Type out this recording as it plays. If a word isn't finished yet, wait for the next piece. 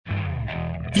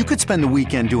You could spend the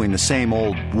weekend doing the same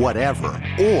old whatever,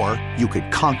 or you could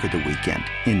conquer the weekend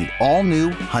in the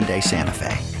all-new Hyundai Santa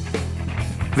Fe.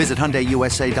 Visit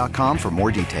HyundaiUSA.com for more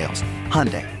details.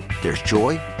 Hyundai, there's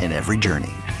joy in every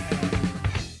journey.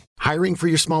 Hiring for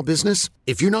your small business?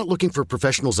 If you're not looking for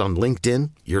professionals on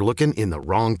LinkedIn, you're looking in the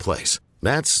wrong place.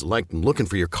 That's like looking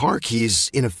for your car keys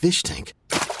in a fish tank.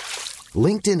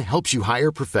 LinkedIn helps you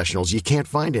hire professionals you can't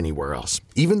find anywhere else,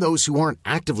 even those who aren't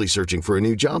actively searching for a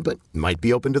new job but might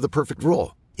be open to the perfect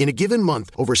role. In a given month,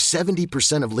 over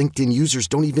 70% of LinkedIn users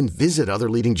don't even visit other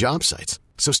leading job sites.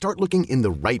 So start looking in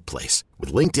the right place.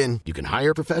 With LinkedIn, you can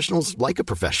hire professionals like a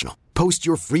professional. Post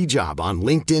your free job on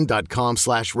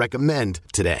linkedin.com/recommend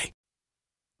today.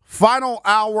 Final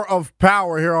hour of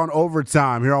power here on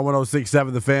Overtime, here on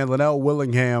 106.7 The Fan. Linnell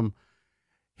Willingham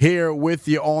here with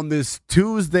you on this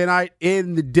Tuesday night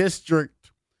in the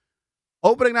district.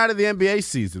 Opening night of the NBA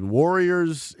season.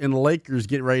 Warriors and Lakers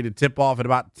get ready to tip off at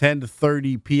about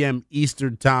 10:30 p.m.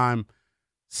 Eastern time.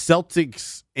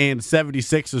 Celtics and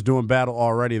 76ers doing battle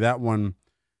already. That one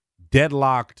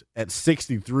deadlocked at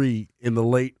 63 in the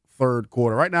late third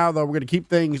quarter. Right now, though, we're going to keep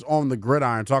things on the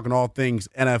gridiron, talking all things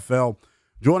NFL.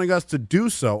 Joining us to do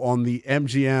so on the on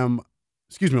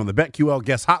the BetQL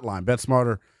guest hotline, Bet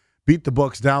Smarter, Beat the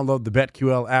Books. Download the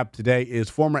BetQL app today. Is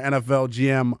former NFL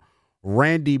GM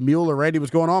Randy Mueller. Randy,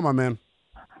 what's going on, my man?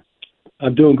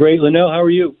 I'm doing great, Linnell. How are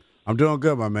you? I'm doing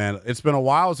good, my man. It's been a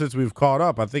while since we've caught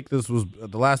up. I think this was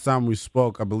the last time we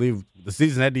spoke. I believe the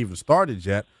season hadn't even started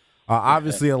yet.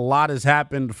 Obviously, a lot has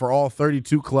happened for all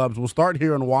 32 clubs. We'll start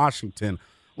here in Washington.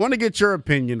 I want to get your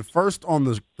opinion first on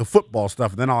the football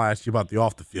stuff, and then I'll ask you about the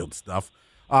off-the-field stuff.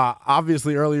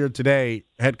 Obviously, earlier today,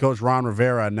 head coach Ron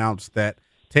Rivera announced that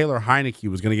Taylor Heineke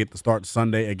was going to get the start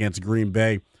Sunday against Green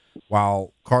Bay,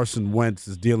 while Carson Wentz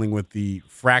is dealing with the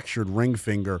fractured ring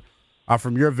finger.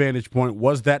 From your vantage point,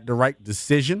 was that the right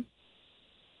decision?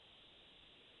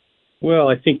 Well,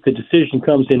 I think the decision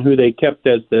comes in who they kept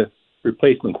as the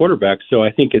replacement quarterback, so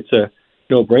I think it's a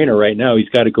no-brainer right now. He's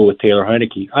got to go with Taylor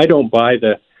Heineke. I don't buy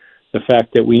the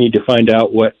fact that we need to find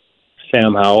out what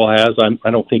Sam Howell has.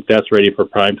 I don't think that's ready for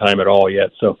prime time at all yet,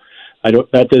 so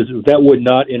that would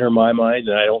not enter my mind,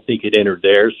 and I don't think it entered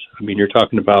theirs. I mean, you're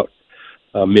talking about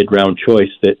a mid-round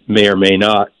choice that may or may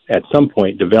not at some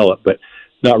point develop, but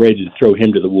not ready to throw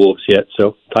him to the wolves yet.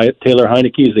 So Taylor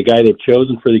Heineke is the guy they've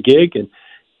chosen for the gig, and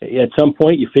at some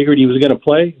point you figured he was going to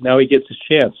play. Now he gets his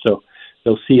chance, so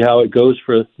they'll see how it goes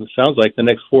for, it sounds like, the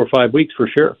next 4 or 5 weeks for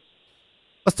sure.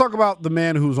 Let's talk about the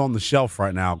man who's on the shelf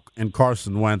right now, and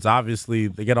Carson Wentz. Obviously,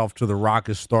 they get off to the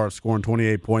raucous start, scoring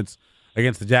 28 points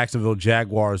against the Jacksonville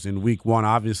Jaguars in Week 1.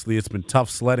 Obviously, it's been tough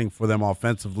sledding for them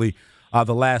offensively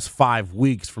the last 5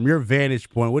 weeks. From your vantage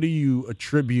point, what do you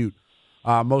attribute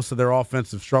most of their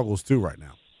offensive struggles to right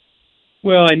now?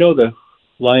 Well, I know the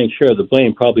lion's share of the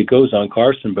blame probably goes on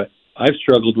Carson, but I've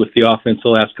struggled with the offense the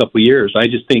last couple of years. I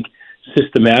just think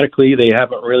systematically they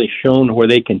haven't really shown where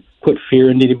they can put fear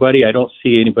into anybody. I don't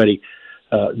see anybody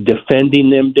defending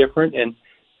them different, and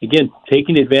again,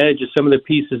 taking advantage of some of the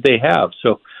pieces they have.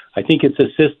 So I think it's a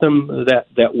system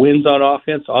that wins on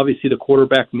offense. Obviously, the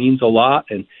quarterback means a lot,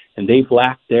 and they've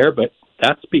lacked there, but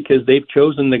that's because they've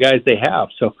chosen the guys they have.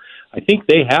 So I think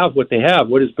they have what they have.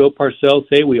 What does Bill Parcells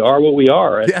say? We are what we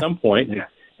are at some point,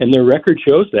 and their record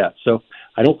shows that. So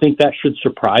I don't think that should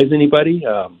surprise anybody.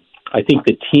 I think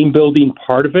the team-building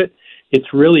part of it,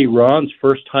 it's really Ron's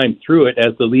first time through it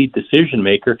as the lead decision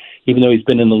maker, even though he's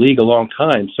been in the league a long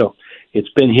time. So it's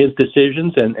been his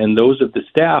decisions and those of the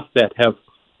staff that have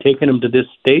taken them to this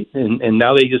state, and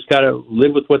now they just got to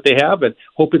live with what they have and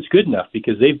hope it's good enough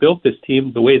because they built this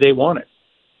team the way they want it.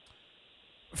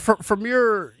 From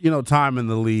your time in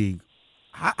the league,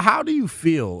 how do you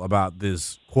feel about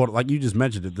this like you just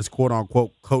mentioned it, this quote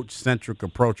unquote coach centric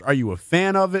approach? Are you a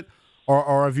fan of it,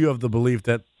 or have you of the belief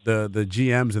that the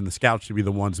GMs and the scouts should be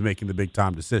the ones making the big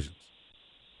time decisions?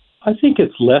 I think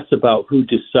it's less about who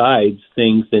decides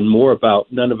things than more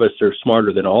about none of us are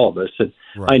smarter than all of us. And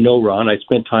right. I know Ron. I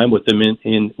spent time with him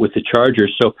in with the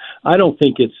Chargers, so I don't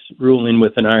think it's ruling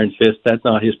with an iron fist. That's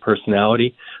not his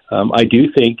personality. I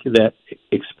do think that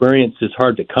experience is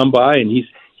hard to come by, and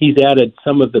he's added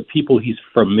some of the people he's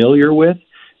familiar with.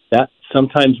 That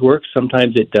sometimes works,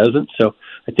 sometimes it doesn't. So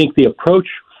I think the approach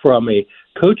from a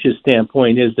coach's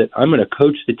standpoint is that I'm going to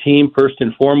coach the team first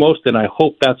and foremost, and I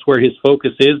hope that's where his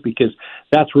focus is because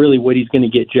that's really what he's going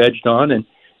to get judged on, and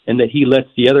that he lets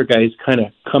the other guys kind of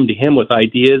come to him with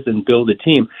ideas and build a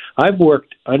team. I've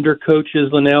worked under coaches,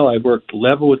 Linnell. I've worked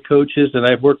level with coaches, and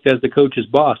I've worked as the coach's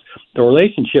boss. The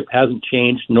relationship hasn't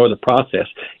changed, nor the process,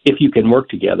 if you can work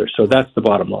together. So that's the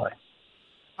bottom line.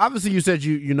 Obviously, you said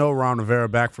you know Ron Rivera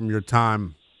back from your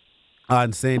time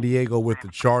in San Diego with the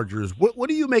Chargers. What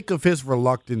do you make of his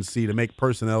reluctancy to make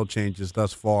personnel changes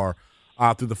thus far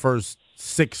through the first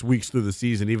 6 weeks through the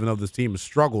season, even though this team has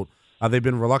struggled? They've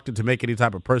been reluctant to make any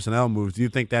type of personnel moves. Do you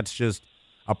think that's just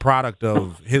a product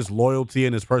of his loyalty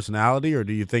and his personality, or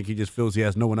do you think he just feels he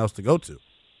has no one else to go to?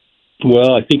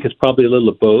 Well, I think it's probably a little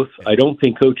of both. I don't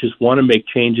think coaches want to make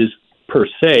changes per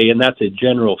se, and that's a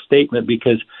general statement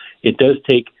because it does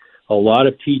take a lot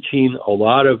of teaching, a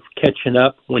lot of catching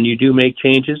up when you do make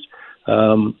changes.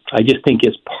 I just think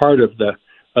it's part of the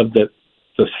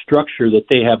structure that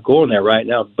they have going there right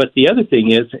now. But the other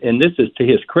thing is, and this is to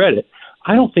his credit,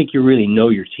 I don't think you really know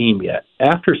your team yet.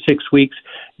 After 6 weeks,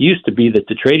 used to be that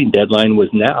the trading deadline was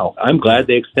now. I'm glad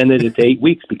they extended it to 8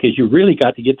 weeks because you really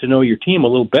got to get to know your team a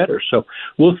little better. So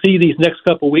we'll see these next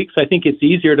couple of weeks. I think it's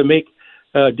easier to make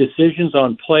decisions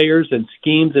on players and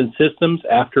schemes and systems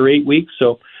after 8 weeks.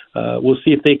 So we'll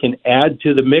see if they can add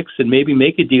to the mix and maybe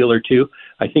make a deal or two.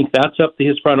 I think that's up to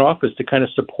his front office to kind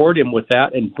of support him with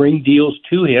that and bring deals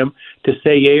to him to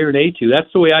say yay or nay to.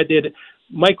 That's the way I did it.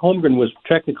 Mike Holmgren was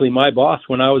technically my boss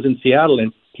when I was in Seattle,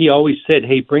 and he always said,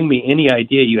 hey, bring me any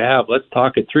idea you have. Let's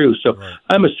talk it through. So right.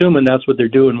 I'm assuming that's what they're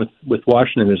doing with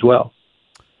Washington as well.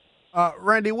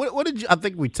 Randy, what did you? I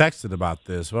think we texted about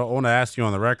this. Well, I want to ask you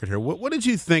on the record here. What did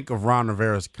you think of Ron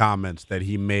Rivera's comments that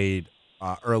he made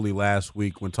early last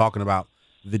week when talking about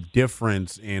the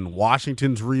difference in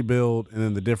Washington's rebuild and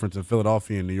then the difference in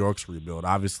Philadelphia and New York's rebuild?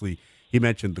 Obviously, he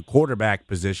mentioned the quarterback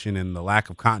position and the lack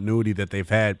of continuity that they've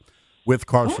had with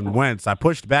Carson Wentz. I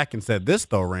pushed back and said this,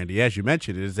 though, Randy. As you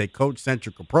mentioned, it is a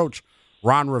coach-centric approach.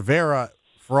 Ron Rivera,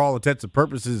 for all intents and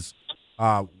purposes,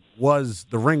 was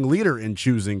the ringleader in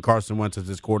choosing Carson Wentz as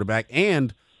his quarterback,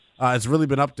 and it's really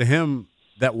been up to him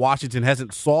that Washington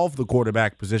hasn't solved the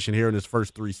quarterback position here in his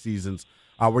first 3 seasons.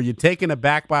 Were you taken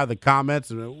aback by the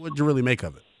comments? What did you really make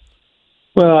of it?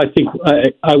 Well, I think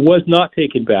I was not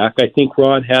taken back. I think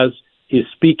Ron is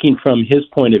speaking from his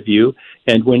point of view,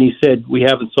 and when he said we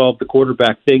haven't solved the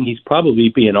quarterback thing, he's probably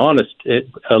being honest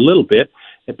a little bit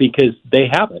because they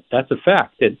haven't. That's a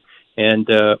fact, and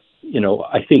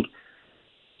I think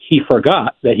he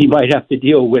forgot that he might have to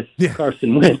deal with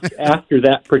Carson Wentz after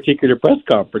that particular press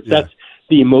conference. Yeah. That's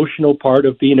the emotional part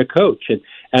of being a coach. And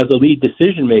as a lead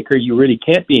decision maker, you really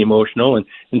can't be emotional and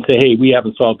say, hey, we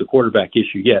haven't solved the quarterback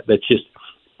issue yet. That's just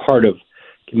part of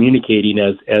communicating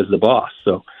as the boss.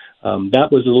 So that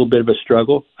was a little bit of a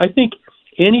struggle. I think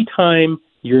anytime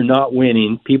you're not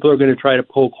winning, people are going to try to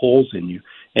poke holes in you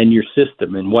and your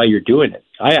system and why you're doing it.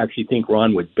 I actually think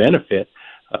Ron would benefit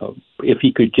if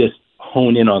he could just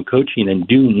hone in on coaching and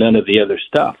do none of the other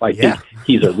stuff. I think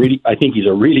he's a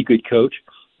really good coach,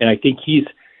 and I think he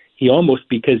almost,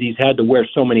 because he's had to wear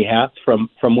so many hats from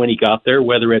when he got there,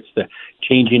 whether it's the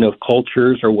changing of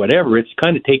cultures or whatever, it's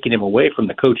kind of taken him away from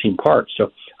the coaching part.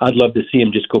 So I'd love to see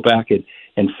him just go back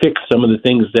and fix some of the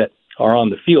things that are on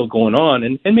the field going on,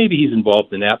 and maybe he's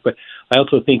involved in that. But I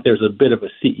also think there's a bit of a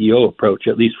CEO approach,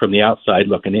 at least from the outside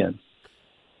looking in.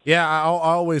 Yeah, I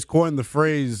always coin the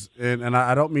phrase, and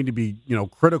I don't mean to be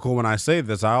critical when I say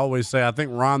this. I always say I think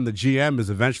Ron, the GM,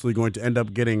 is eventually going to end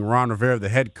up getting Ron Rivera, the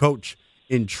head coach,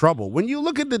 in trouble. When you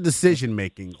look at the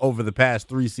decision-making over the past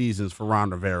 3 seasons for Ron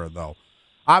Rivera, though,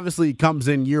 obviously he comes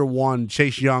in year 1.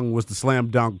 Chase Young was the slam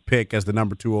dunk pick as the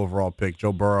number 2 overall pick.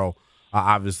 Joe Burrow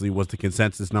obviously was the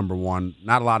consensus number 1.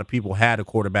 Not a lot of people had a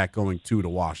quarterback going 2 to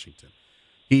Washington.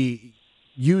 He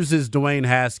uses Dwayne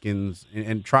Haskins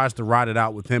and tries to ride it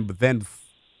out with him, but then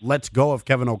lets go of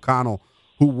Kevin O'Connell,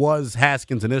 who was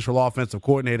Haskins' initial offensive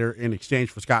coordinator, in exchange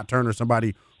for Scott Turner,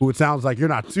 somebody who it sounds like you're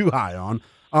not too high on.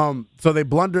 So they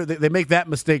blunder. They make that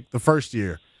mistake the first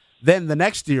year. Then the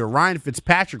next year, Ryan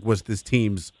Fitzpatrick was this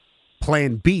team's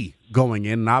plan B going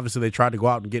in, and obviously they tried to go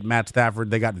out and get Matt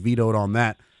Stafford. They got vetoed on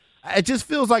that. It just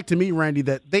feels like to me, Randy,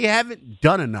 that they haven't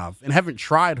done enough and haven't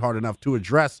tried hard enough to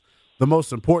address the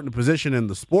most important position in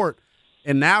the sport.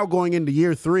 And now going into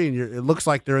year 3, and it looks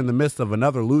like they're in the midst of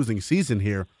another losing season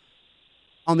here.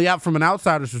 From an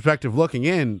outsider's perspective looking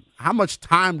in, how much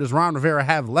time does Ron Rivera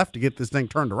have left to get this thing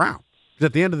turned around? Because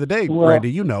at the end of the day,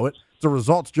 Randy, you know it, it's a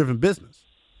results-driven business.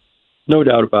 No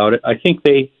doubt about it. I think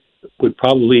they would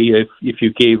probably, if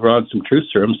you gave Ron some truth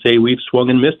serum, say we've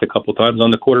swung and missed a couple times on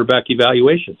the quarterback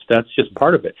evaluations. That's just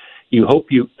part of it. You hope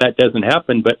that doesn't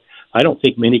happen, but I don't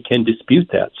think many can dispute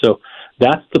that. So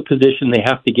that's the position they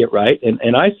have to get right.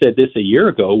 And I said this a year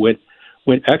ago when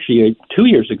 2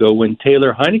 years ago when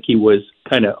Taylor Heineke was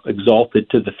kind of exalted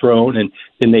to the throne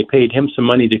and they paid him some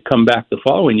money to come back the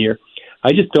following year.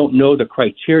 I just don't know the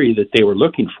criteria that they were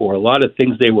looking for. A lot of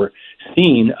things they were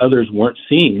seeing, others weren't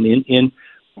seeing in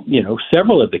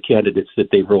several of the candidates that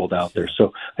they've rolled out there.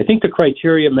 So I think the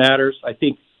criteria matters. I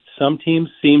think some teams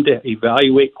seem to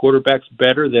evaluate quarterbacks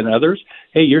better than others.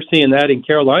 Hey, you're seeing that in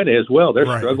Carolina as well. They're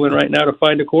struggling right now to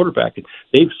find a quarterback.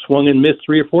 They've swung and missed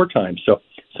 3 or 4 times. So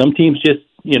some teams just,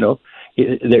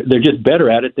 they're just better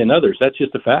at it than others. That's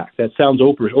just a fact. That sounds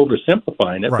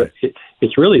oversimplifying it, but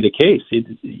it's really the case.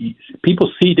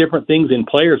 People see different things in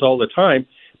players all the time,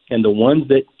 and the ones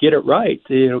that get it right,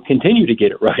 continue to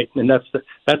get it right, and that's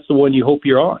the one you hope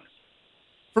you're on.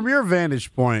 From your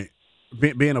vantage point,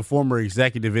 being a former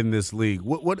executive in this league,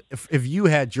 what if you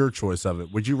had your choice of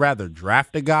it? Would you rather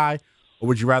draft a guy, or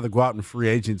would you rather go out in free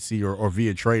agency or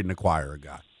via trade and acquire a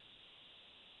guy?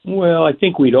 Well, I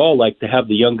think we'd all like to have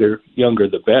the younger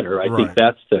the better. I think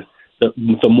that's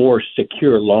the more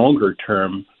secure,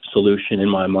 longer-term solution in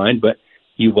my mind. But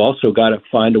you've also got to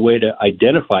find a way to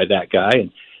identify that guy.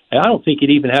 And I don't think it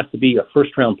even has to be a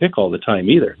first-round pick all the time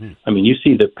either. I mean, you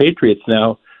see the Patriots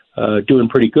now doing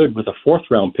pretty good with a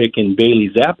 4th-round pick in Bailey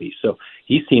Zappi. So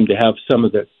he seemed to have some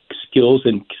of the skills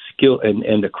and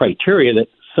the criteria that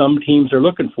some teams are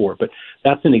looking for. But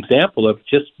that's an example of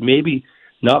just maybe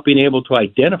not being able to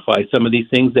identify some of these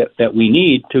things that we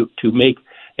need to make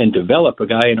and develop a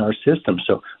guy in our system.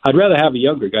 So I'd rather have a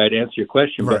younger guy to answer your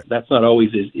question, but that's not always,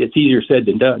 it's easier said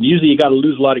than done. Usually you got to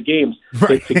lose a lot of games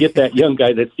to get that young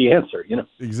guy that's the answer,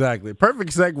 Exactly. Perfect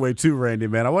segue too, Randy,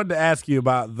 man. I wanted to ask you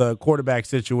about the quarterback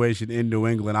situation in New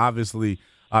England. Obviously,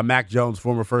 Mac Jones,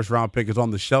 former first-round pick, is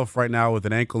on the shelf right now with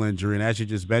an ankle injury, and as you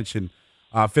just mentioned,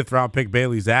 5th-round pick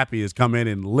Bailey Zappi has come in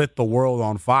and lit the world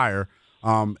on fire.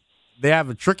 They have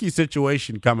a tricky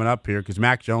situation coming up here because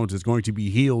Mac Jones is going to be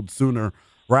healed sooner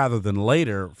rather than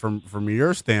later. From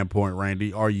your standpoint,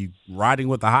 Randy, are you riding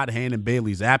with the hot hand in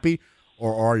Bailey Zappi,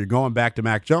 or are you going back to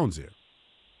Mac Jones here?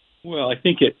 Well, I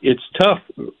think it's tough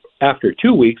after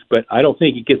 2 weeks, but I don't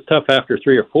think it gets tough after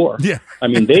 3 or 4. Yeah. I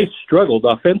mean, they struggled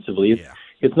offensively.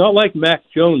 It's not like Mac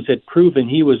Jones had proven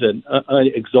he was an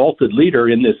exalted leader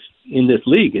in this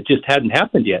league. It just hadn't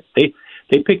happened yet. They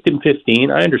picked him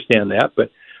 15. I understand that, but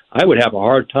I would have a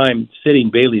hard time sitting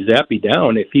Bailey Zappi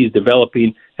down if he's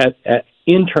developing at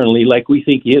internally like we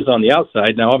think he is on the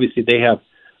outside. Now, obviously, they have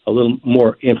a little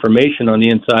more information on the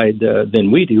inside than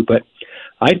we do, but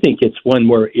I think it's one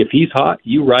where if he's hot,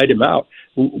 you ride him out.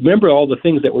 Remember all the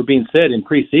things that were being said in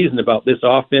preseason about this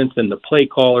offense and the play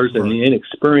callers and the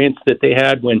inexperience that they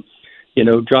had when,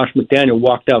 Josh McDaniel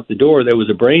walked out the door, there was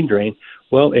a brain drain.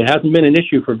 Well, it hasn't been an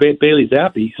issue for Bailey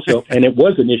Zappi, and it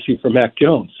was an issue for Mac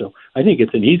Jones. So I think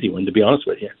it's an easy one, to be honest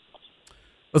with you.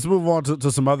 Let's move on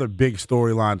to some other big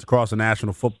storylines across the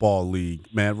National Football League.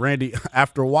 Man, Randy,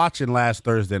 after watching last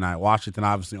Thursday night, Washington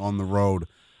obviously on the road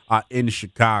in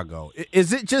Chicago,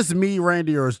 is it just me,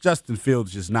 Randy, or is Justin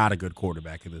Fields just not a good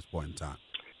quarterback at this point in time?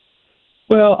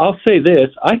 Well, I'll say this.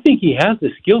 I think he has the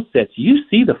skill sets. You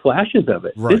see the flashes of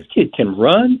it. This kid can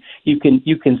run. You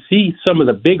can see some of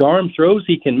the big arm throws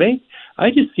he can make.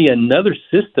 I just see another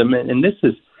system, and this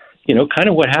is, kind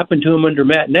of what happened to him under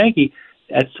Matt Nagy.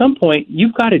 At some point,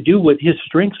 you've got to do what his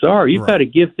strengths are. You've got to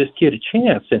give this kid a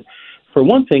chance. And for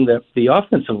one thing, the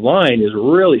offensive line is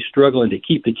really struggling to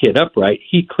keep the kid upright.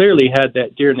 He clearly had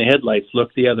that deer in the headlights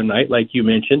look the other night, like you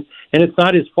mentioned, and it's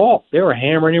not his fault. They were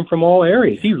hammering him from all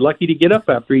areas. He was lucky to get up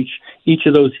after each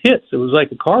of those hits. It was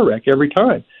like a car wreck every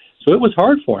time. So it was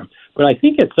hard for him. But I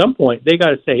think at some point they got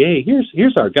to say, hey,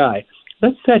 here's our guy.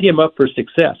 Let's set him up for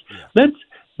success. Let's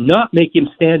not make him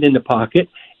stand in the pocket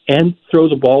and throw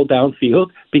the ball downfield,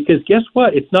 because guess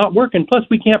what? It's not working. Plus,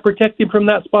 we can't protect him from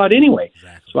that spot anyway.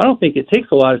 So I don't think it takes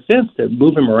a lot of sense to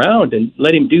move him around and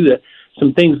let him do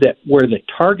some things where the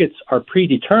targets are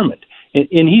predetermined.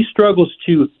 And he struggles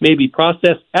to maybe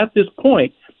process at this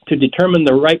point to determine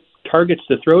the right targets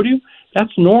to throw to.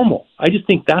 That's normal. I just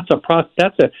think that's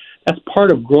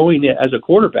part of growing as a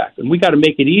quarterback, and we got to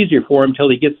make it easier for him until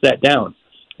he gets that down.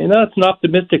 And that's an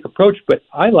optimistic approach, but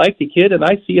I like the kid, and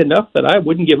I see enough that I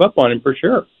wouldn't give up on him for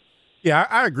sure. Yeah,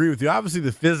 I agree with you. Obviously,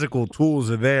 the physical tools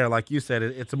are there. Like you said,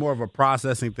 it's more of a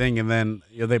processing thing, and then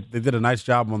they did a nice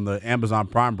job on the Amazon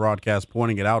Prime broadcast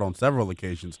pointing it out on several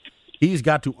occasions. He's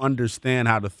got to understand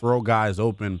how to throw guys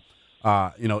open,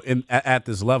 at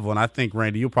this level. And I think,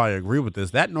 Randy, you'll probably agree with this.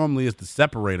 That normally is the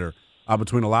separator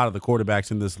between a lot of the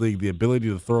quarterbacks in this league, the ability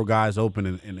to throw guys open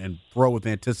and throw with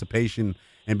anticipation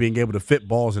and being able to fit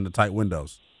balls into tight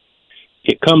windows.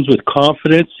 It comes with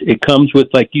confidence. It comes with,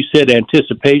 like you said,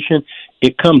 anticipation.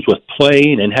 It comes with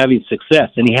playing and having success,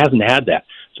 and he hasn't had that.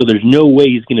 So there's no way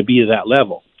he's going to be at that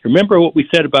level. Remember what we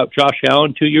said about Josh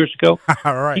Allen 2 years ago?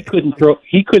 Right. He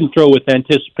couldn't throw with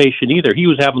anticipation either. He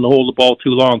was having to hold the ball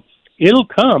too long. It'll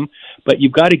come, but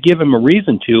you've got to give him a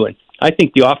reason to. And I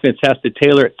think the offense has to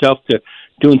tailor itself to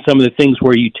doing some of the things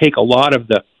where you take a lot of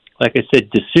the, like I said,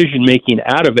 decision-making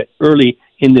out of it early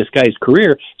in this guy's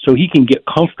career so he can get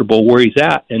comfortable where he's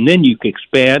at, and then you can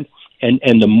expand,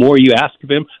 and the more you ask of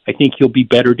him, I think he'll be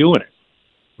better doing it.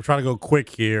 We're trying to go quick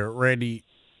here. Randy,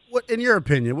 what, in your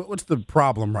opinion, what's the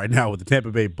problem right now with the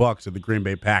Tampa Bay Bucks and the Green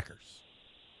Bay Packers?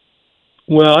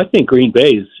 Well, I think Green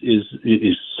Bay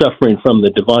is suffering from the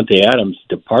Devontae Adams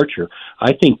departure.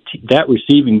 I think that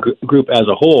receiving group as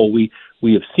a whole, we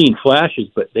have seen flashes,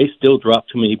 but they still drop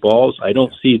too many balls. I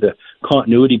don't see the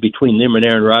continuity between them and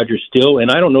Aaron Rodgers still,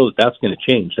 and I don't know that that's going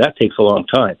to change. That takes a long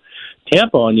time.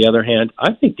 Tampa, on the other hand,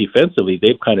 I think defensively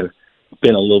they've kind of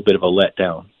been a little bit of a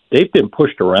letdown. They've been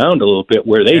pushed around a little bit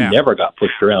where they never got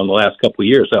pushed around the last couple of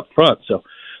years up front. So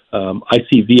I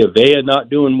see Villa not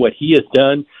doing what he has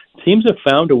done. Seems to have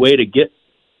found a way to get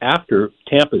after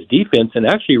Tampa's defense and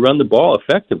actually run the ball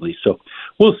effectively. So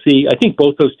we'll see. I think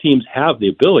both those teams have the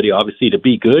ability, obviously, to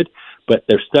be good, but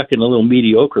they're stuck in a little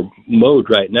mediocre mode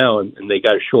right now, and they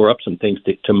got to shore up some things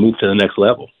to move to the next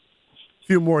level. A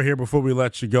few more here before we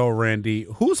let you go, Randy.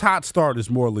 Whose hot start is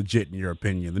more legit, in your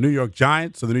opinion, the New York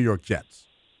Giants or the New York Jets?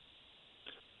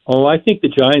 Oh, I think the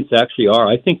Giants actually are.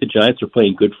 I think the Giants are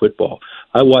playing good football.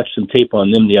 I watched some tape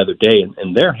on them the other day,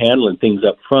 and they're handling things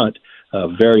up front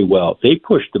very well. They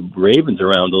pushed the Ravens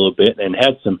around a little bit and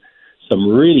had some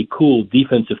really cool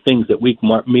defensive things that Wink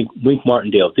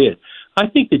Martindale did. I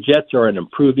think the Jets are an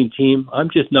improving team. I'm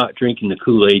just not drinking the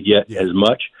Kool-Aid yet as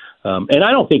much. And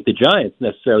I don't think the Giants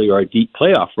necessarily are a deep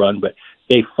playoff run, but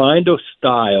they find a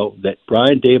style that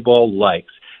Brian Daboll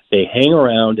likes. They hang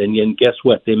around, and then guess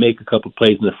what? They make a couple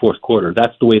plays in the fourth quarter.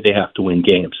 That's the way they have to win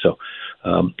games. So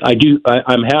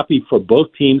I'm happy for both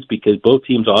teams because both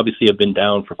teams obviously have been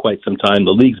down for quite some time.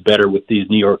 The league's better with these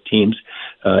New York teams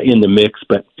in the mix,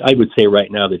 but I would say right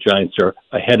now the Giants are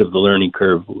ahead of the learning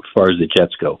curve as far as the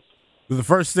Jets go. For the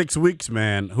first 6 weeks,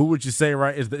 man, who would you say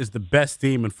is the best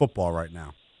team in football right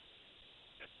now?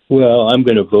 Well, I'm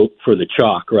going to vote for the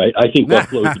chalk, right? I think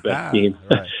Buffalo's the best team.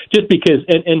 Right. Just because,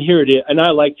 and here it is, and I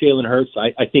like Jalen Hurts.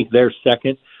 I think they're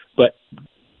second, but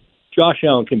Josh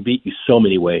Allen can beat you so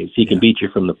many ways. He can beat you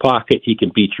from the pocket. He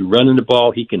can beat you running the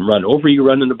ball. He can run over you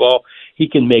running the ball. He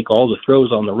can make all the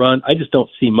throws on the run. I just don't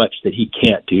see much that he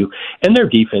can't do. And their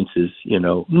defense is,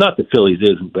 not that Phillies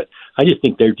isn't, but I just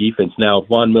think their defense now, if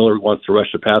Von Miller wants to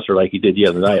rush the passer like he did the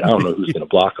other night, I don't know who's going to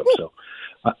block him. So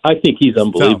I think he's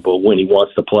unbelievable when he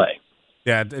wants to play.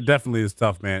 Yeah, it definitely is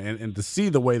tough, man. And to see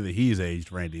the way that he's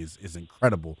aged, Randy, is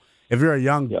incredible. If you're a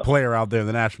young player out there in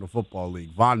the National Football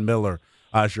League, Von Miller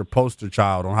is your poster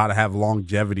child on how to have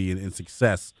longevity and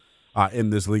success in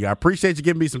this league. I appreciate you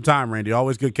giving me some time, Randy.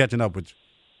 Always good catching up with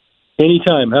you.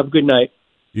 Anytime. Have a good night.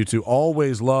 You two.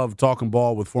 Always love talking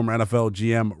ball with former NFL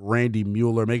GM Randy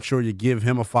Mueller. Make sure you give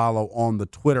him a follow on the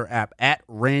Twitter app at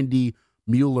Randy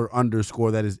Mueller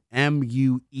 _. That is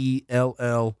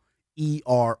MUELLER_.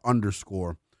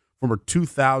 Former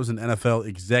 2000 NFL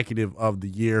Executive of the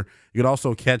Year. You can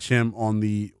also catch him on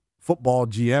the Football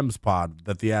GMs pod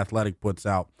that The Athletic puts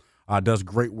out. Does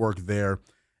great work there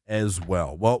as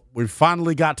well. Well, we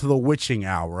finally got to the witching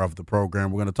hour of the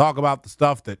program. We're going to talk about the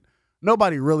stuff that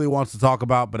nobody really wants to talk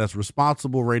about, but as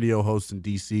responsible radio hosts in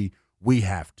D.C., we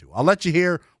have to. I'll let you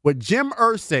hear what Jim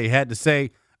Irsay had to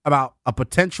say about a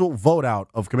potential vote out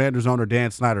of Commanders owner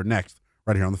Dan Snyder next,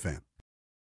 right here on The Fan.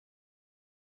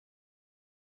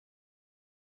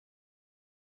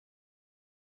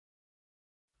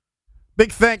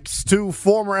 Big thanks to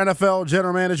former NFL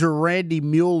general manager Randy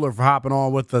Mueller for hopping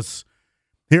on with us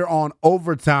here on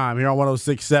Overtime, here on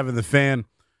 106.7 The Fan.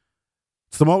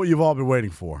 It's the moment you've all been waiting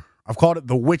for. I've called it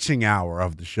the witching hour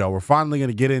of the show. We're finally going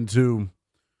to get into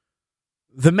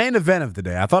the main event of the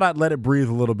day. I thought I'd let it breathe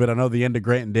a little bit. I know the end of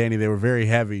Grant and Danny, they were very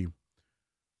heavy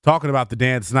talking about the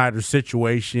Dan Snyder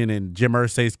situation and Jim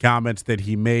Irsay's comments that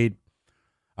he made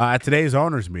at today's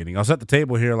owners meeting. I'll set the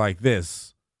table here like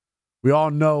this. We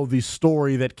all know the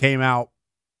story that came out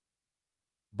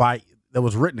that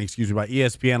was written by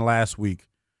ESPN last week.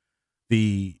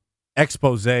 The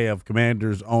expose of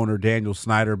Commanders owner Daniel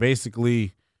Snyder.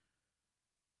 Basically,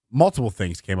 multiple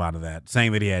things came out of that,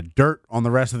 saying that he had dirt on the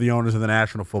rest of the owners of the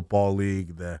National Football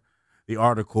League. The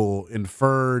article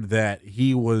inferred that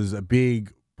he was a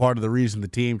big part of the reason the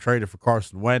team traded for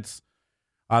Carson Wentz.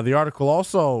 The article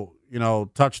also,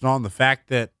 touched on the fact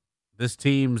that this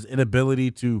team's inability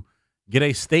to get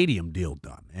a stadium deal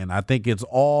done. And I think it's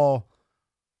all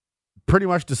pretty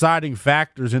much deciding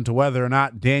factors into whether or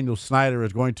not Daniel Snyder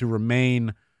is going to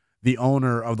remain the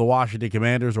owner of the Washington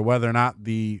Commanders or whether or not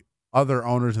the other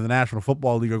owners in the National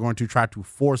Football League are going to try to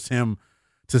force him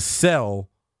to sell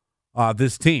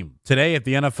this team. Today at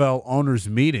the NFL owners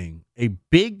meeting, a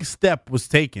big step was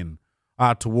taken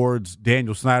towards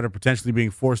Daniel Snyder potentially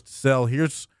being forced to sell.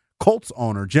 Here's Colts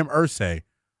owner Jim Irsay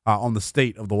on the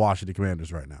state of the Washington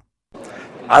Commanders right now.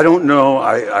 I don't know.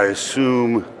 I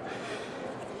assume,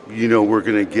 we're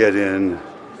going to get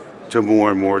into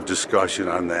more and more discussion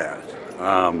on that.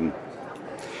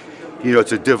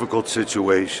 It's a difficult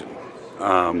situation.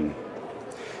 I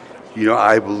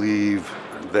believe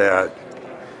that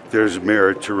there's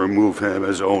merit to remove him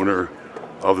as owner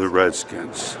of the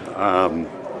Redskins.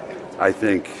 I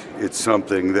think it's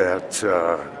something that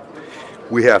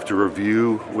we have to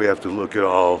review. We have to look at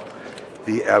all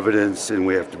the evidence, and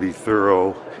we have to be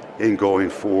thorough in going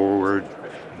forward.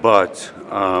 But,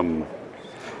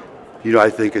 I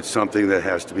think it's something that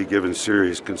has to be given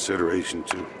serious consideration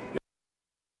to.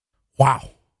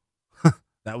 Wow.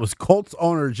 That was Colts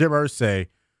owner Jim Irsay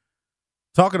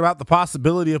talking about the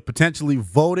possibility of potentially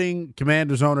voting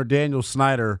Commanders owner Daniel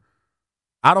Snyder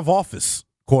out of office,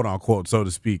 quote unquote, so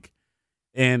to speak.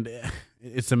 And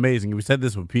it's amazing. We said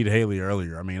this with Pete Haley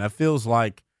earlier. I mean, it feels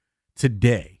like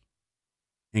today,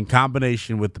 in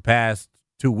combination with the past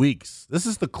 2 weeks, this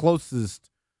is the closest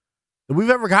that we've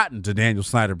ever gotten to Daniel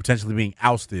Snyder potentially being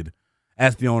ousted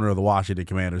as the owner of the Washington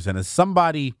Commanders. And as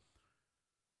somebody,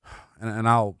 and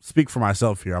I'll speak for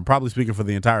myself here, I'm probably speaking for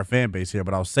the entire fan base here,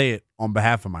 but I'll say it on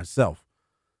behalf of myself.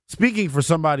 Speaking for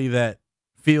somebody that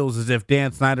feels as if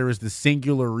Dan Snyder is the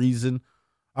singular reason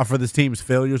for this team's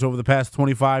failures over the past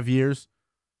 25 years,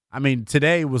 I mean,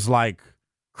 today was like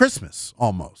Christmas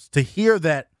almost. To hear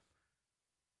that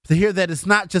it's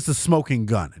not just a smoking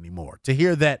gun anymore. To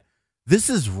hear that this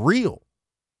is real.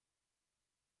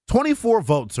 24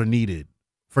 votes are needed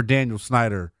for Daniel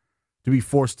Snyder to be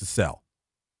forced to sell.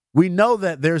 We know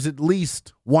that there's at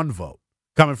least one vote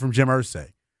coming from Jim Irsay.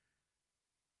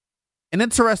 An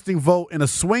interesting vote and a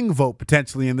swing vote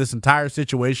potentially in this entire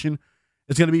situation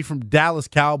is going to be from Dallas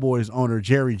Cowboys owner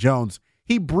Jerry Jones.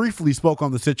 He briefly spoke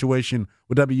on the situation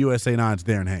with WUSA 9's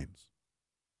Darren Haynes.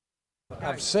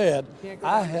 I've said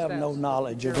I have no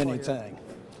knowledge of anything,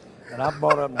 and I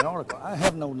brought up in an article, I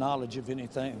have no knowledge of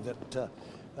anything that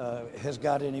has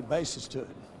got any basis to it,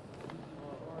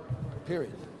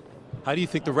 period. How do you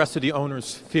think the rest of the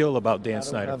owners feel about Dan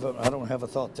Snyder? I don't have a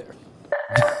thought there.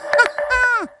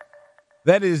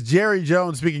 That is Jerry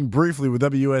Jones speaking briefly with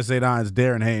WUSA 9's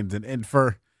Darren Haynes. And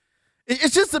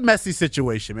it's just a messy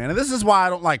situation, man. And this is why I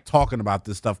don't like talking about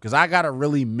this stuff, because I got to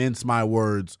really mince my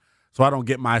words so I don't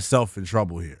get myself in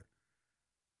trouble here.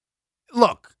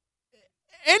 Look,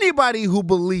 anybody who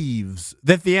believes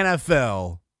that the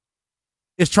NFL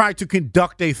is trying to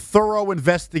conduct a thorough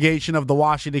investigation of the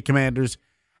Washington Commanders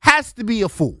has to be a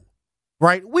fool,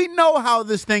 right? We know how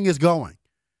this thing is going.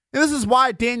 And this is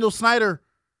why Daniel Snyder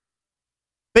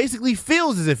basically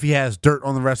feels as if he has dirt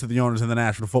on the rest of the owners in the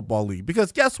National Football League.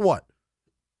 Because guess what?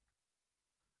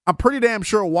 I'm pretty damn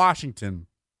sure Washington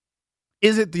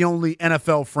isn't the only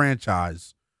NFL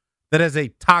franchise that has a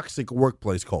toxic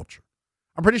workplace culture.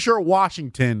 I'm pretty sure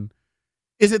Washington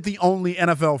isn't the only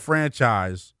NFL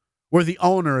franchise where the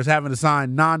owner is having to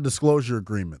sign non-disclosure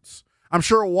agreements. I'm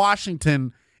sure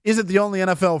Washington isn't the only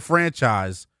NFL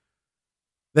franchise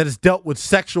that has dealt with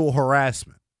sexual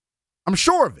harassment. I'm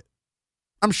sure of it.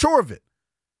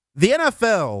 The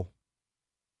NFL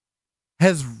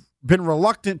has been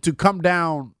reluctant to come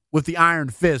down with the iron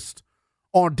fist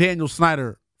on Daniel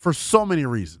Snyder for so many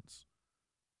reasons.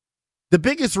 The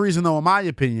biggest reason, though, in my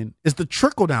opinion, is the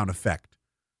trickle-down effect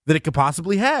that it could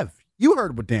possibly have. You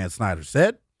heard what Dan Snyder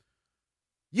said.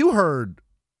 You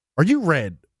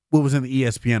read what was in the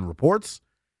ESPN reports.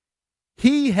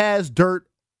 He has dirt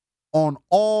on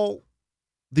all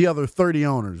the other 30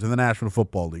 owners in the National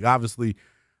Football League. Obviously,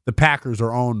 the Packers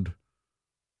are owned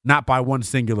not by one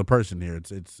singular person here.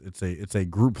 It's a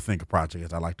groupthink project,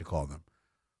 as I like to call them.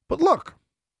 But look,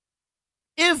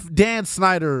 if Dan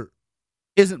Snyder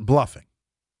isn't bluffing,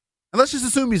 and let's just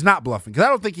assume he's not bluffing, because I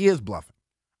don't think he is bluffing.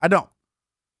 I don't.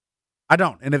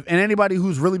 And anybody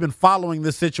who's really been following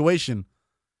this situation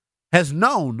has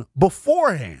known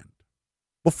beforehand,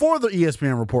 before the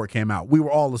ESPN report came out, we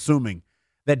were all assuming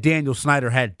that Daniel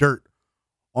Snyder had dirt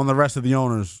on the rest of the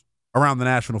owners around the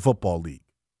National Football League.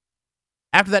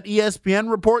 After that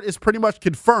ESPN report is pretty much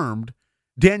confirmed,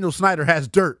 Daniel Snyder has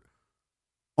dirt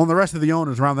on the rest of the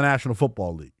owners around the National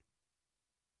Football League.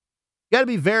 You got to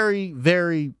be very,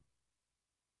 very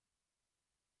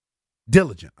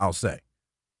diligent, I'll say.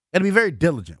 You got to be very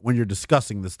diligent when you're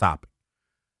discussing this topic.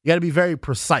 You got to be very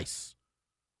precise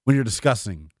when you're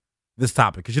discussing this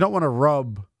topic, because you don't want to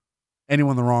rub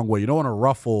anyone the wrong way. You don't want to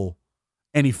ruffle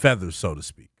any feathers, so to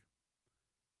speak.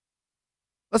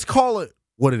 Let's call it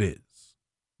what it is.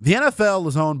 The NFL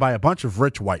is owned by a bunch of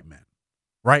rich white men,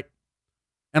 right?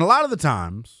 And a lot of the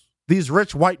times, these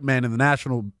rich white men in the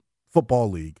National Football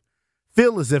League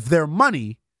feel as if their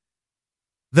money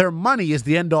is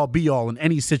the end-all, be-all in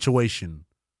any situation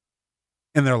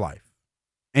in their life.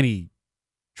 Any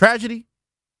tragedy,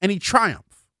 any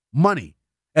triumph. Money,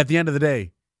 at the end of the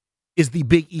day, is the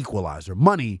big equalizer.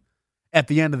 Money, at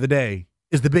the end of the day,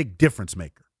 is the big difference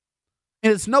maker.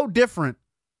 And it's no different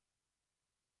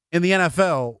in the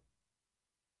NFL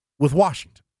with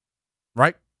Washington,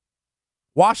 right?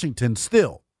 Washington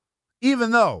still,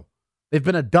 even though they've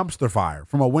been a dumpster fire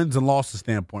from a wins and losses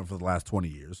standpoint for the last 20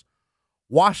 years,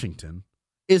 Washington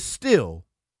is still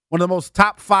one of the most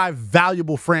top 5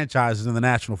 valuable franchises in the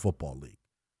National Football League.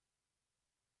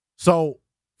 So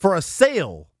for a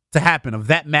sale to happen of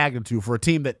that magnitude for a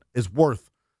team that is worth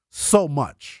so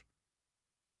much,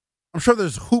 I'm sure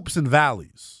there's hoops and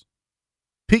valleys,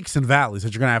 peaks and valleys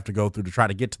that you're going to have to go through to try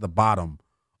to get to the bottom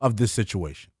of this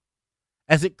situation.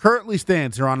 As it currently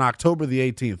stands here on October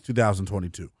the 18th,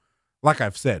 2022, like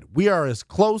I've said, we are as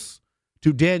close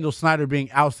to Daniel Snyder being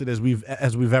ousted as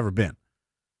we've ever been.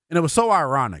 And it was so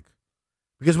ironic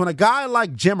because when a guy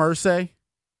like Jim Irsay,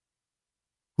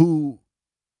 who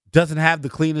doesn't have the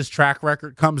cleanest track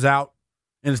record, comes out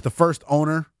and is the first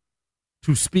owner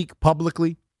to speak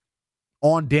publicly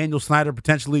on Daniel Snyder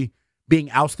potentially being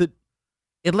ousted,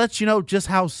 it lets you know just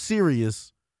how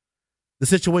serious the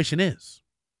situation is.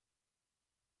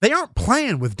 They aren't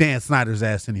playing with Dan Snyder's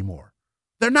ass anymore.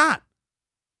 They're not.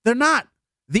 They're not.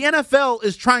 The NFL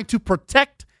is trying to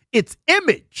protect its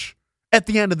image at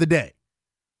the end of the day.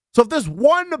 So if there's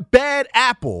one bad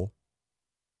apple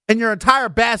in your entire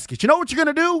basket, you know what you're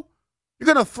going to do?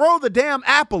 You're going to throw the damn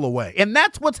apple away. And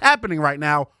that's what's happening right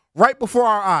now, right before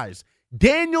our eyes.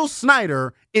 Daniel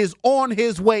Snyder is on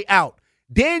his way out.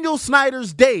 Daniel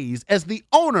Snyder's days as the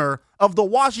owner of the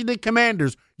Washington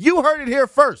Commanders, you heard it here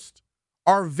first,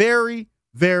 are very,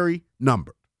 very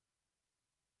numbered.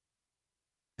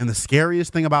 And the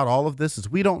scariest thing about all of this is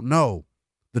we don't know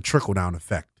the trickle-down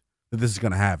effect that this is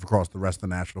going to have across the rest of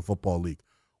the National Football League.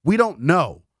 We don't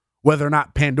know whether or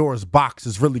not Pandora's box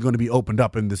is really going to be opened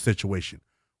up in this situation.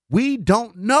 We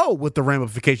don't know what the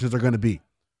ramifications are going to be.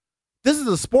 This is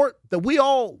a sport that we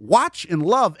all watch and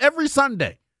love every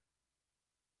Sunday.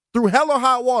 Through hell or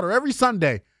high water, every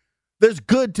Sunday, there's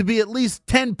good to be at least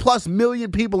 10+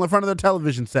 million people in front of their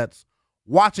television sets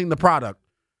watching the product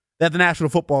that the National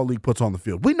Football League puts on the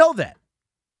field. We know that.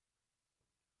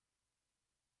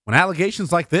 When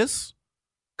allegations like this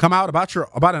come out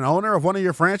about an owner of one of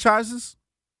your franchises,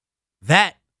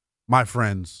 that, my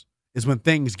friends, is when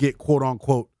things get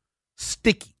quote-unquote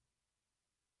sticky.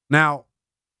 Now,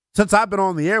 since I've been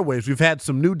on the airwaves, we've had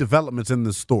some new developments in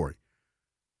this story.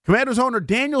 Commanders owner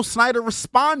Daniel Snyder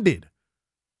responded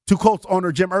to Colts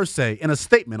owner Jim Irsay in a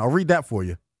statement. I'll read that for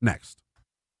you next.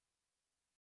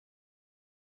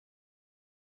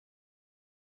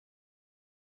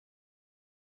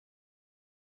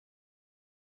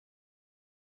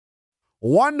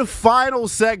 One final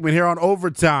segment here on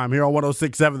Overtime, here on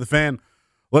 106.7 The Fan.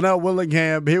 Linnell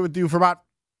Willingham here with you for about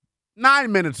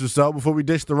 9 minutes or so before we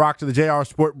dish the rock to the JR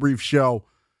Sport Brief Show.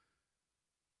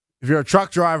 If you're a truck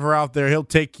driver out there, he'll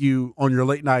take you on your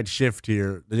late night shift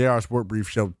here. The JR Sport Brief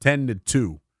Show, 10 to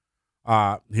 2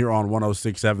 here on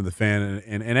 106.7 The Fan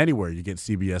and anywhere you get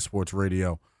CBS Sports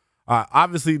Radio.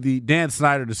 Obviously, the Dan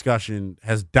Snyder discussion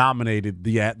has dominated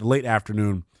the late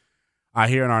afternoon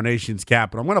here in our nation's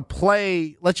capital. I'm going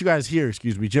to let you guys hear,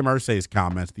 Jim Irsay's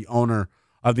comments, the owner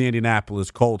of the Indianapolis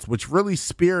Colts, which really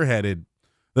spearheaded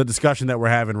the discussion that we're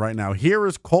having right now. Here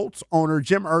is Colts owner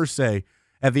Jim Irsay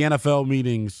at the NFL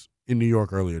meetings in New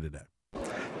York earlier today.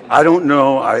 I don't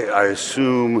know. I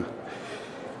assume,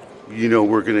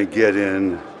 we're going to get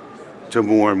into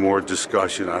more and more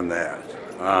discussion on that.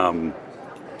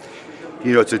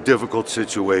 It's a difficult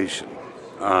situation.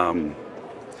 I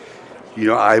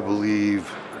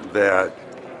believe that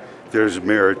there's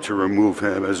merit to remove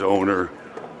him as owner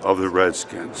of the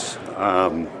Redskins.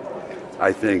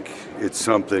 I think it's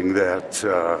something that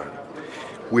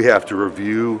we have to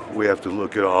review. We have to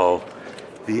look at all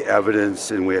the evidence,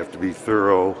 and we have to be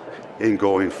thorough in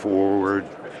going forward.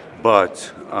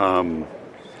 But,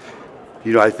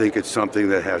 I think it's something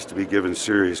that has to be given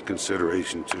serious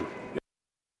consideration to.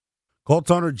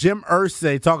 Colts owner Jim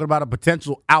Irsay talking about a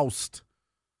potential oust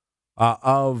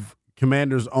of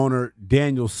Commanders owner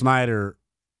Daniel Snyder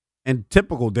in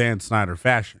typical Dan Snyder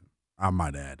fashion, I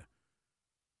might add.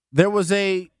 There was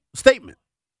a statement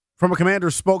from a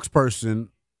Commanders spokesperson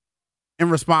in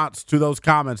response to those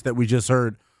comments that we just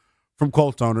heard from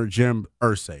Colts owner Jim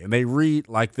Irsay. And they read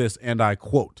like this, and I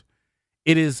quote,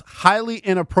 It is highly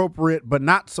inappropriate but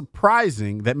not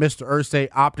surprising that Mr. Irsay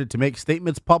opted to make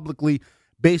statements publicly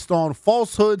based on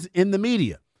falsehoods in the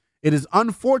media. It is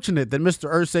unfortunate that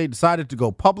Mr. Irsay decided to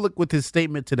go public with his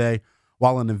statement today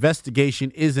while an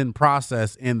investigation is in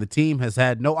process and the team has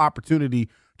had no opportunity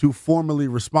to formally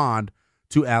respond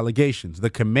to allegations.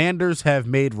 The Commanders have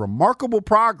made remarkable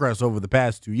progress over the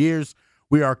past 2 years.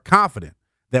 We are confident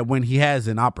that when he has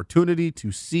an opportunity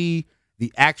to see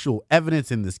the actual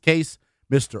evidence in this case,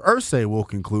 Mr. Irsay will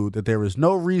conclude that there is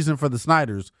no reason for the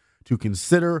Snyders to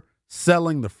consider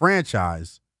selling the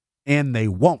franchise, and they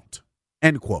won't,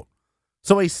 end quote.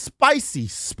 So a spicy,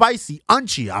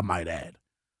 unchy, I might add,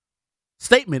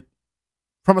 statement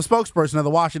from a spokesperson of the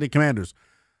Washington Commanders.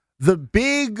 The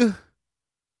big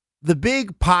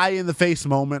pie-in-the-face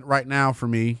moment right now for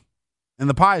me, and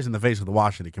the pie is in the face of the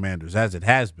Washington Commanders, as it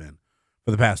has been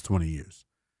for the past 20 years.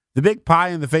 The big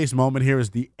pie-in-the-face moment here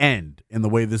is the end in the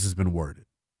way this has been worded.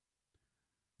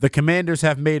 The Commanders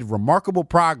have made remarkable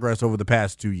progress over the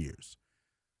past 2 years.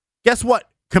 Guess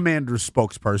what, Commanders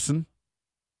spokesperson?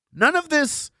 None of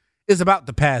this is about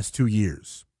the past 2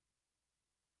 years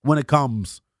when it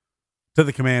comes to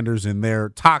the Commanders and their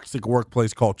toxic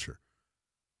workplace culture.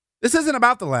 This isn't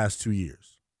about the last 2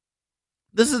 years.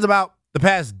 This is about the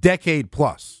past decade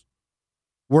plus,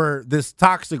 where this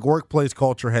toxic workplace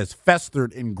culture has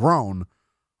festered and grown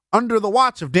under the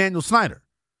watch of Daniel Snyder.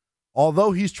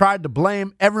 Although he's tried to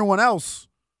blame everyone else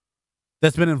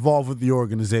that's been involved with the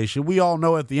organization, we all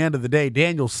know at the end of the day,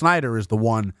 Daniel Snyder is the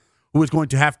one who is going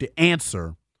to have to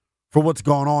answer for what's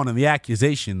gone on and the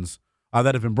accusations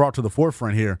that have been brought to the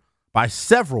forefront here by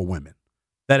several women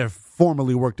that have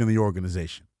formerly worked in the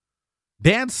organization.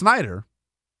 Dan Snyder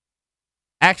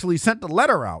actually sent a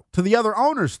letter out to the other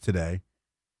owners today,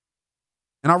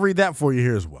 and I'll read that for you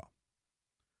here as well.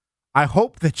 I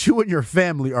hope that you and your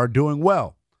family are doing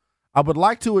well. I would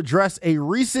like to address a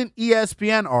recent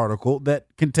ESPN article that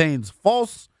contains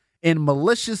false and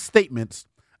malicious statements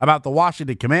about the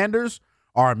Washington Commanders,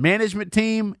 our management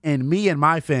team, and me and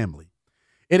my family.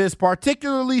 It is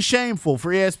particularly shameful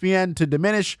for ESPN to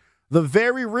diminish the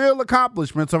very real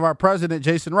accomplishments of our president,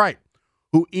 Jason Wright,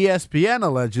 who ESPN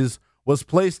alleges was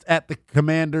placed at the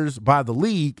Commanders by the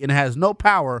league and has no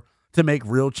power to make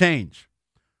real change.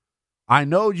 I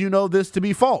know you know this to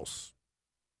be false.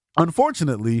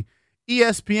 Unfortunately,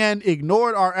 ESPN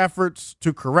ignored our efforts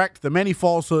to correct the many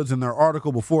falsehoods in their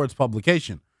article before its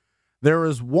publication. There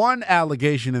is one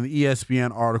allegation in the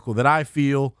ESPN article that I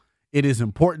feel it is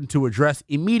important to address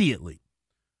immediately.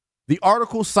 The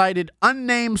article cited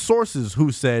unnamed sources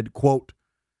who said, quote,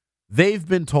 they've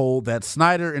been told that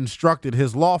Snyder instructed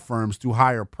his law firms to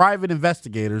hire private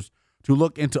investigators to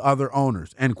look into other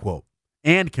owners, end quote,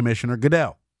 and Commissioner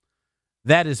Goodell.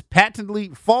 That is patently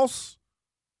false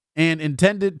and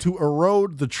intended to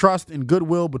erode the trust and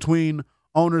goodwill between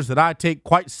owners that I take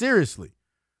quite seriously.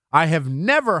 I have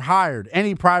never hired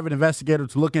any private investigator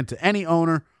to look into any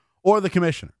owner or the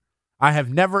commissioner. I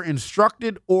have never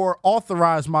instructed or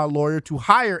authorized my lawyer to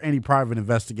hire any private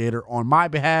investigator on my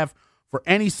behalf for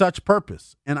any such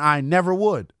purpose, and I never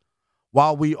would.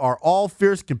 While we are all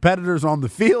fierce competitors on the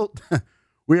field,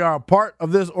 we are a part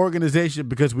of this organization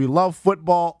because we love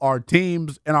football, our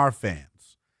teams, and our fans.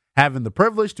 Having the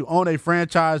privilege to own a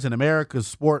franchise in America's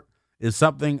sport is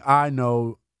something I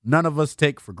know none of us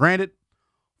take for granted.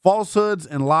 Falsehoods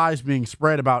and lies being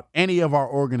spread about any of our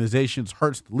organizations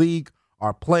hurts the league,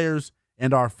 our players,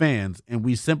 and our fans, and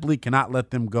we simply cannot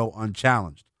let them go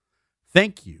unchallenged.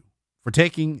 Thank you for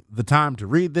taking the time to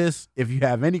read this. If you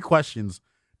have any questions,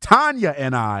 Tanya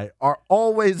and I are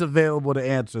always available to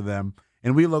answer them,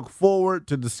 and we look forward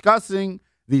to discussing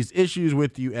these issues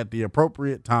with you at the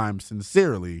appropriate time.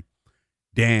 Sincerely,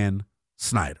 Dan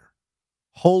Snyder.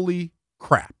 Holy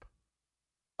crap.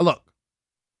 Look,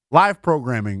 live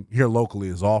programming here locally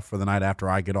is off for the night after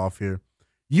I get off here.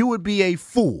 You would be a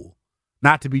fool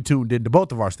not to be tuned into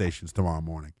both of our stations tomorrow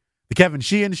morning. The Kevin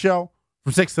Sheehan Show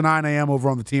from 6 to 9 a.m. over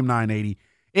on the Team 980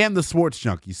 and the Sports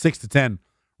Junkies 6 to 10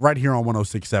 right here on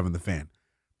 106.7 The Fan.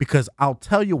 Because I'll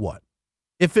tell you what,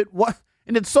 if it was,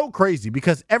 and it's so crazy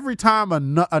because every time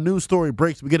a news story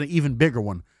breaks, we get an even bigger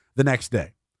one the next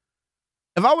day.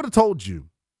 If I would have told you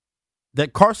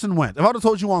that Carson Wentz, if I would have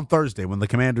told you on Thursday when the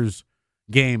Commanders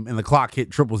game and the clock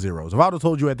hit 000, if I would have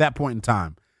told you at that point in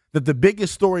time that the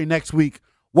biggest story next week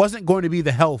wasn't going to be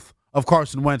the health of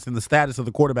Carson Wentz and the status of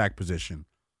the quarterback position,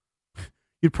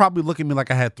 you'd probably look at me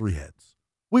like I had three heads.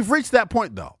 We've reached that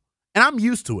point, though, and I'm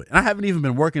used to it, and I haven't even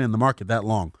been working in the market that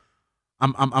long.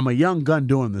 I'm a young gun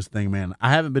doing this thing, man. I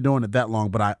haven't been doing it that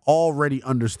long, but I already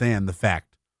understand the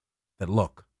fact that,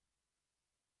 look,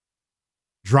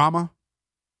 drama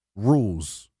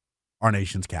rules our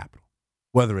nation's capital,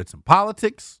 whether it's in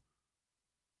politics,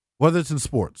 whether it's in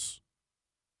sports.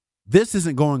 This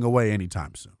isn't going away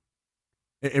anytime soon.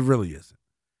 It really isn't.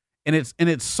 And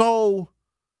it's so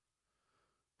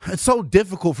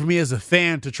difficult for me as a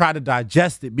fan to try to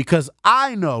digest it, because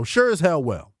I know sure as hell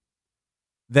well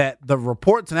that the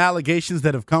reports and allegations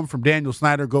that have come from Daniel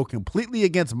Snyder go completely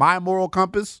against my moral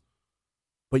compass,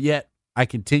 but yet I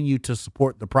continue to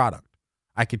support the product.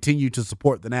 I continue to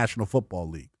support the National Football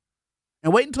League.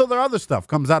 And wait until their other stuff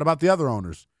comes out about the other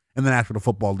owners in the National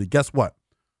Football League. Guess what?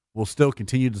 We'll still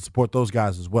continue to support those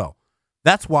guys as well.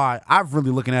 That's why I'm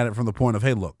really looking at it from the point of,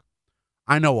 hey, look,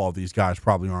 I know all these guys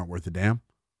probably aren't worth a damn,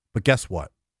 but guess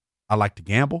what? I like to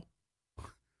gamble,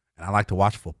 and I like to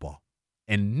watch football.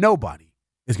 And nobody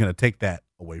is going to take that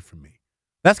away from me.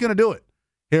 That's going to do it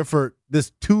here for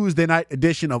this Tuesday night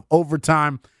edition of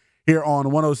Overtime here on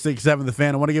 106.7 The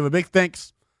Fan. I want to give a big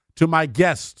thanks to my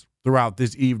guest throughout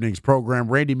this evening's program,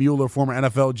 Randy Mueller, former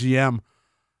NFL GM,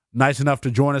 nice enough to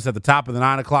join us at the top of the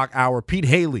 9 o'clock hour. Pete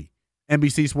Haley,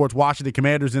 NBC Sports Washington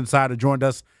Commanders insider, joined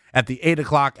us at the 8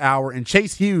 o'clock hour. And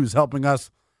Chase Hughes helping us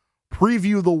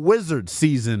preview the Wizards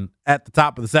season at the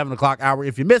top of the 7 o'clock hour.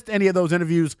 If you missed any of those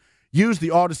interviews, use the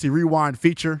Odyssey Rewind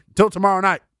feature. Until tomorrow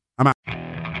night, I'm out.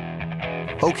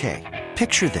 Okay,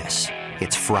 picture this.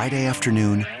 It's Friday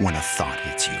afternoon when a thought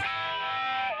hits you.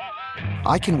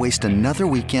 I can waste another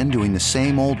weekend doing the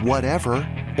same old whatever,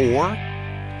 or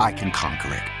I can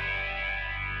conquer it.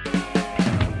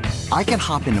 I can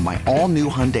hop into my all-new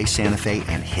Hyundai Santa Fe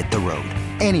and hit the road.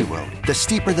 Any road. The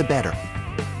steeper, the better.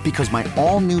 Because my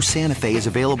all-new Santa Fe is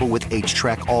available with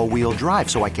H-Track all-wheel drive,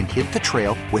 so I can hit the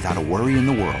trail without a worry in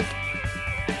the world.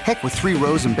 Heck, with 3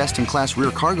 rows and best-in-class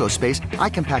rear cargo space, I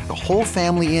can pack the whole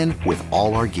family in with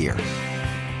all our gear.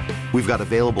 We've got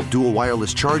available dual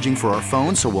wireless charging for our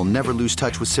phones, so we'll never lose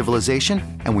touch with civilization,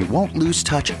 and we won't lose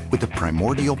touch with the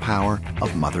primordial power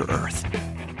of Mother Earth.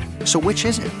 So which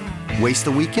is it? Waste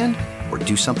the weekend or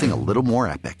do something a little more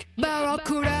epic?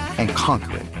 And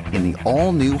conquer it in the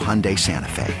all-new Hyundai Santa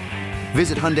Fe.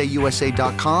 Visit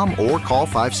HyundaiUSA.com or call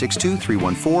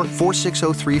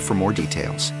 562-314-4603 for more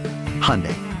details.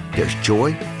 Hyundai, there's joy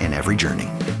in every journey.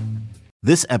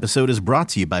 This episode is brought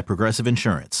to you by Progressive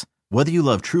Insurance. Whether you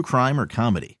love true crime or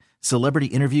comedy, celebrity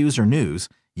interviews or news,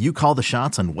 you call the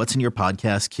shots on what's in your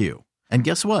podcast queue. And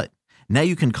guess what? Now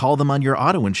you can call them on your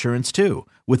auto insurance too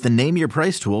with the Name Your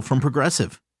Price tool from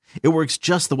Progressive. It works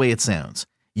just the way it sounds.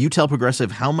 You tell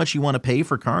Progressive how much you want to pay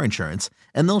for car insurance,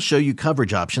 and they'll show you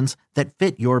coverage options that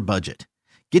fit your budget.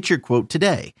 Get your quote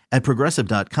today at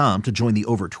Progressive.com to join the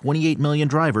over 28 million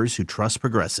drivers who trust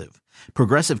Progressive.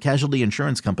 Progressive Casualty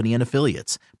Insurance Company and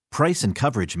Affiliates. Price and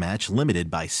coverage match limited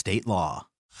by state law.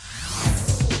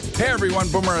 Hey everyone,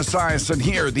 Boomer Esiason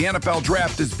here. The NFL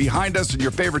Draft is behind us and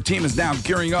your favorite team is now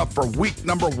gearing up for week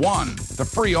number 1. The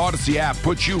free Odyssey app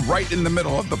puts you right in the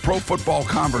middle of the pro football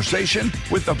conversation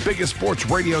with the biggest sports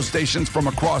radio stations from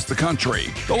across the country.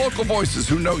 The local voices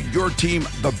who know your team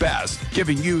the best,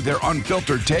 giving you their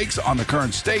unfiltered takes on the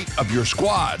current state of your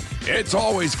squad. It's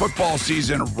always football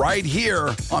season right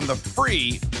here on the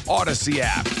free Odyssey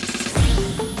app.